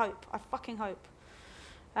 I hope. I fucking hope.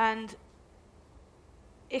 And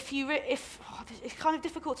it's kind of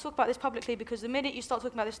difficult to talk about this publicly because the minute you start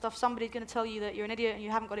talking about this stuff, somebody's going to tell you that you're an idiot and you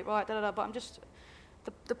haven't got it right. But I'm just.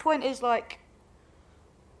 The point is like.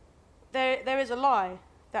 There is a lie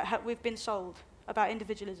that we've been sold about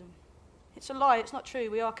individualism. It's a lie. It's not true.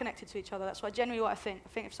 We are connected to each other. That's genuinely what I think. I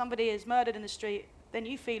think if somebody is murdered in the street, then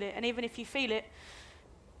you feel it. And even if you feel it,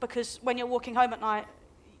 because when you're walking home at night,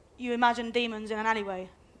 you imagine demons in an alleyway.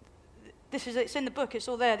 It's in the book. It's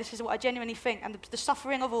all there. This is what I genuinely think. And the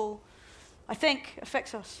suffering of all, I think,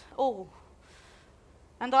 affects us all.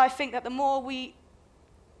 And I think that the more we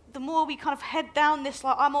kind of head down this,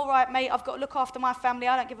 like, I'm all right, mate, I've got to look after my family,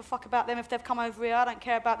 I don't give a fuck about them if they've come over here, I don't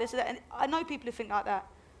care about this. And I know people who think like that.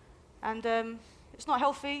 And it's not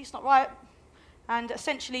healthy, it's not right. And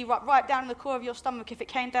essentially, right down in the core of your stomach, if it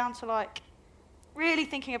came down to, like, really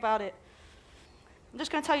thinking about it. I'm just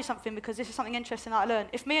going to tell you something, because this is something interesting that I learned.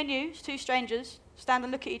 If me and you, two strangers, stand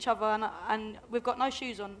and look at each other, and we've got no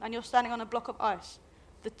shoes on, and you're standing on a block of ice,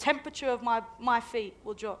 the temperature of my feet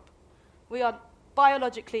will drop. We are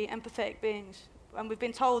biologically empathetic beings, and we've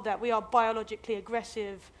been told that we are biologically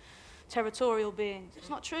aggressive, territorial beings. It's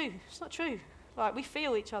not true. It's not true. Like, we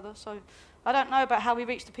feel each other, so I don't know about how we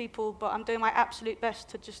reach the people, but I'm doing my absolute best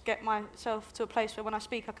to just get myself to a place where when I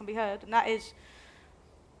speak I can be heard, and that is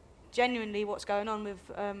genuinely what's going on with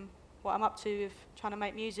what I'm up to, with trying to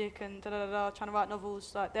make music and trying to write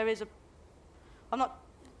novels. Like, I'm not,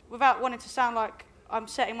 without wanting to sound like I'm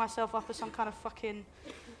setting myself up as some kind of fucking,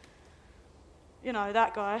 you know,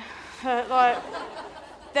 that guy. Like,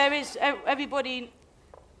 everybody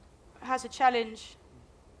has a challenge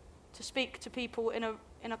to speak to people in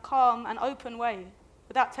a calm and open way,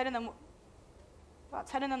 without telling them that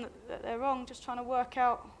they're wrong, just trying to work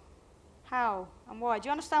out how and why. Do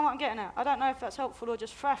you understand what I'm getting at? I don't know if that's helpful or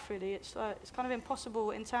just faff, really. It's kind of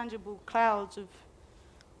impossible, intangible clouds of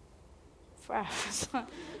faff. I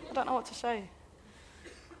don't know what to say.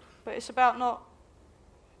 But it's about not...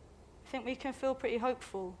 I think we can feel pretty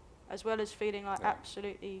hopeful as well as feeling like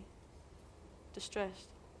absolutely distressed.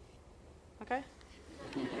 Okay?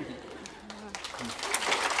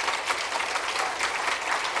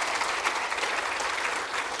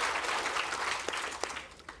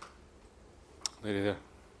 Lady there.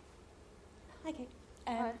 Hi, Kate.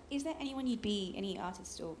 Is there any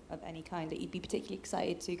artist or of any kind that you'd be particularly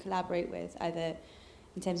excited to collaborate with, either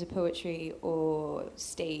in terms of poetry or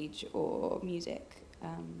stage or music,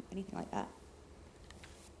 anything like that?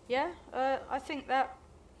 Yeah, I think that...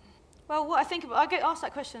 Well, what I think about... I get asked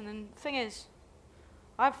that question, and the thing is,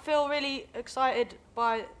 I feel really excited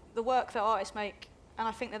by the work that artists make, and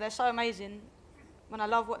I think that they're so amazing. When I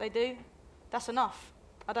love what they do, that's enough.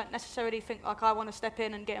 I don't necessarily think like I want to step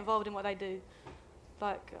in and get involved in what they do.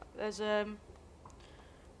 Like, there's I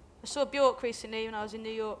saw Bjork recently when I was in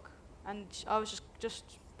New York, and I was just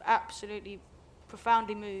absolutely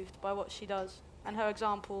profoundly moved by what she does and her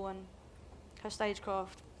example and her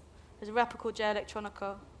stagecraft. There's a rapper called Jay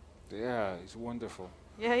Electronica. Yeah, he's wonderful.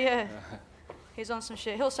 Yeah. He's on some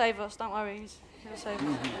shit. He'll save us, don't worry. He'll save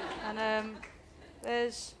us. And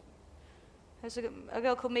there's a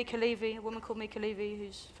girl called Mika Levy, a woman called Mika Levy,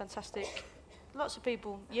 who's fantastic. Lots of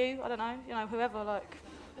people. I don't know, whoever, like,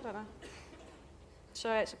 I don't know.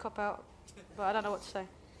 Sorry, it's a cop-out, but I don't know what to say.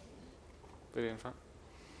 Very in front.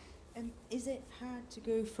 Is it hard to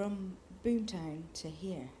go from Boomtown to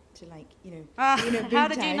here, to, like, How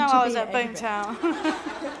did you know I was at Boomtown?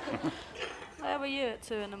 Boomtown? Where were you at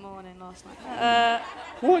 2 in the morning last night?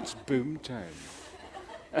 What's Boomtown?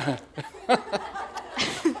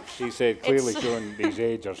 He said, clearly showing his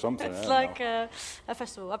age or something. It's like a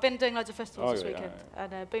festival. I've been doing loads of festivals this weekend, yeah.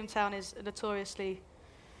 and Boomtown is a notoriously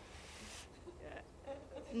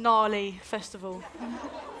gnarly festival.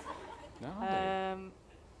 Yeah,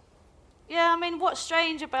 I mean, what's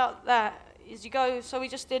strange about that is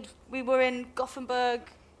we were in Gothenburg,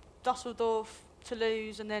 Dusseldorf,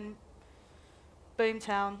 Toulouse, and then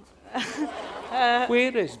Boomtown.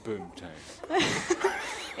 Where is Boomtown?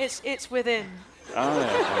 It's within.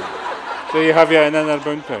 So you have your inner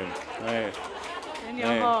Boomtown. Right. In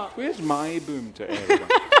your heart. Where's my Boomtown?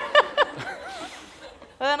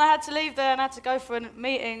 But then I had to leave there and I had to go for a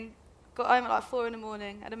meeting. Got home at like 4 in the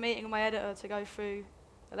morning. Had a meeting with my editor to go through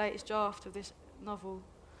the latest draft of this novel.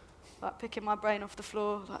 Like, picking my brain off the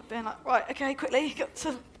floor, like being like, right, okay, quickly, got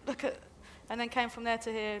to look at... And then came from there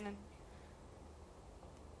to here, and then...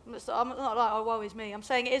 I'm not like, oh, woe is me. I'm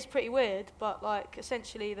saying it is pretty weird, but, like,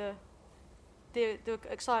 essentially the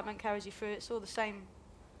excitement carries you through. It's all the same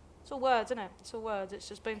It's all words, isn't it? It's all words. It's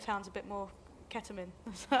just Boomtown's a bit more ketamine.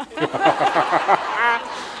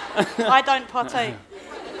 I don't partake.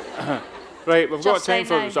 Right, we've got Just say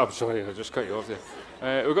time for... no. I'm sorry, I just cut you off there.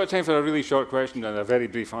 We've got time for a really short question and a very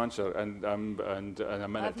brief answer, and a minute I've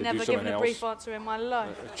to do never something given a else. brief answer in my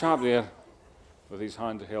life. A chap there with his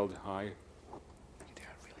hand held high. You do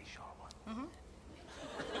a really short one.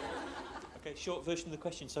 Okay, short version of the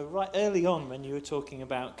question. So right early on, when you were talking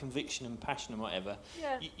about conviction and passion and whatever,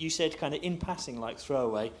 Yeah. you said kind of in passing, like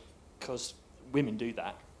throwaway, because women do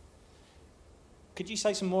that. Could you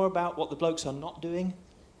say some more about what the blokes are not doing?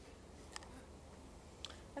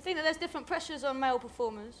 I think that there's different pressures on male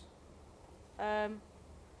performers. I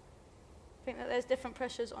think that there's different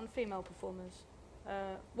pressures on female performers.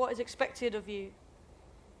 What is expected of you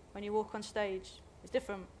when you walk on stage is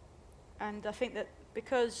different. And I think that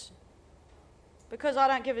because I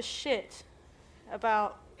don't give a shit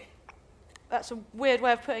about, that's a weird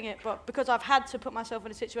way of putting it, but because I've had to put myself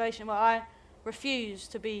in a situation where I refuse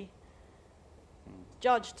to be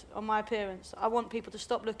judged on my appearance, I want people to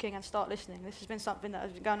stop looking and start listening. This has been something that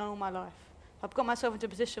has been going on all my life. I've got myself into a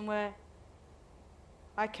position where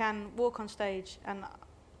I can walk on stage and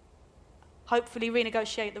hopefully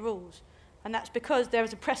renegotiate the rules. And that's because there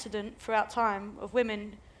is a precedent throughout time of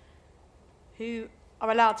women who are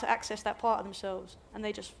allowed to access that part of themselves and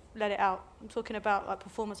they just let it out. I'm talking about like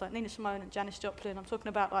performers like Nina Simone and Janis Joplin. I'm talking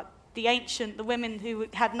about like the women who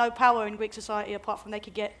had no power in Greek society apart from they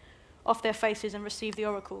could get off their faces and receive the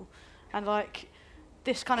oracle. And like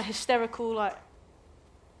this kind of hysterical, like,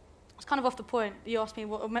 it's kind of off the point. You asked me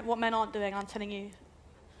what men aren't doing, I'm telling you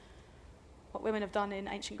what women have done in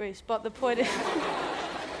ancient Greece. But the point is,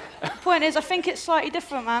 I think it's slightly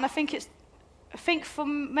different, man. I think for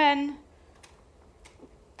men,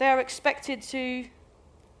 they're expected to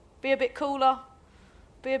be a bit cooler,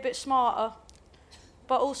 be a bit smarter,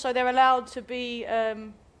 but also they're allowed to be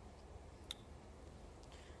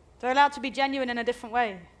genuine in a different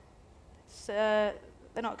way. They're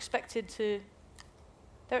not expected to.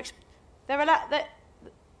 They're allowed.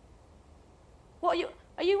 What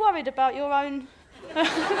are you worried about your own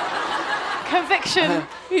conviction?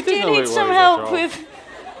 Do you need some help with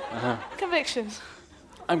convictions?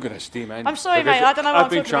 I'm going to steam in. I'm sorry, mate. I don't know what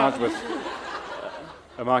I've been I'm talking charged with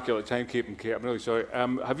immaculate timekeeping, Kate. I'm really sorry.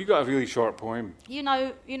 Have you got a really short poem? You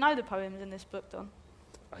know the poems in this book, Don.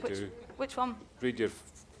 I do. Which one? Read your...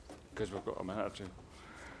 Because we've got a minute or two.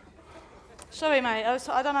 Sorry, mate. I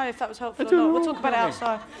don't know if that was helpful or not. We'll talk about it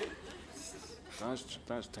outside.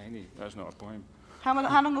 That's tiny. That's not a poem. How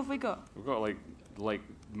long have we got? We've got like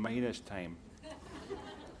minus time.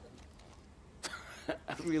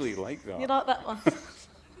 I really like that. You like that one?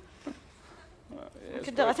 I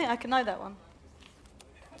think I can know that one.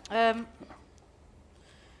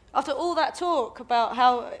 After all that talk about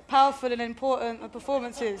how powerful and important a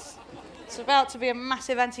performance is, it's about to be a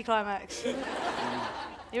massive anticlimax.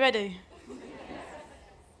 You ready?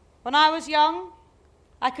 When I was young,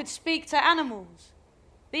 I could speak to animals.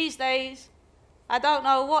 These days, I don't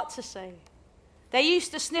know what to say. They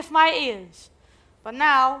used to sniff my ears, but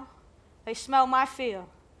now they smell my fear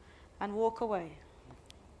and walk away.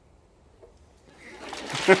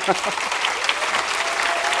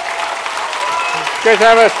 Good,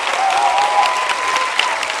 Thomas.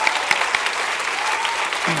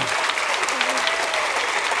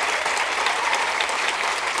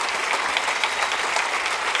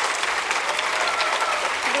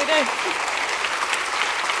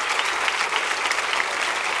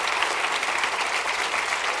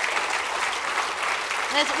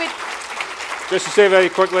 What do we do? Just to say very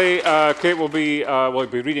quickly, Kate will be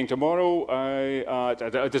reading tomorrow.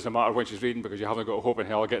 It doesn't matter when she's reading because you haven't got a hope in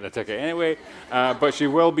hell of getting a ticket anyway. But she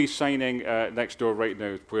will be signing next door right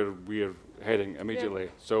now, where we're heading immediately.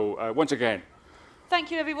 Yeah. So once again,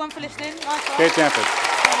 thank you everyone for listening. Nice Kate Tempest.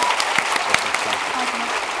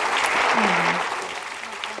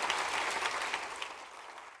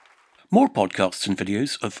 More podcasts and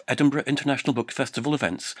videos of Edinburgh International Book Festival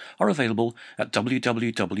events are available at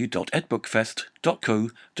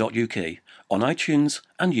www.edbookfest.co.uk on iTunes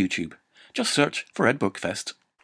and YouTube. Just search for Ed Book Fest.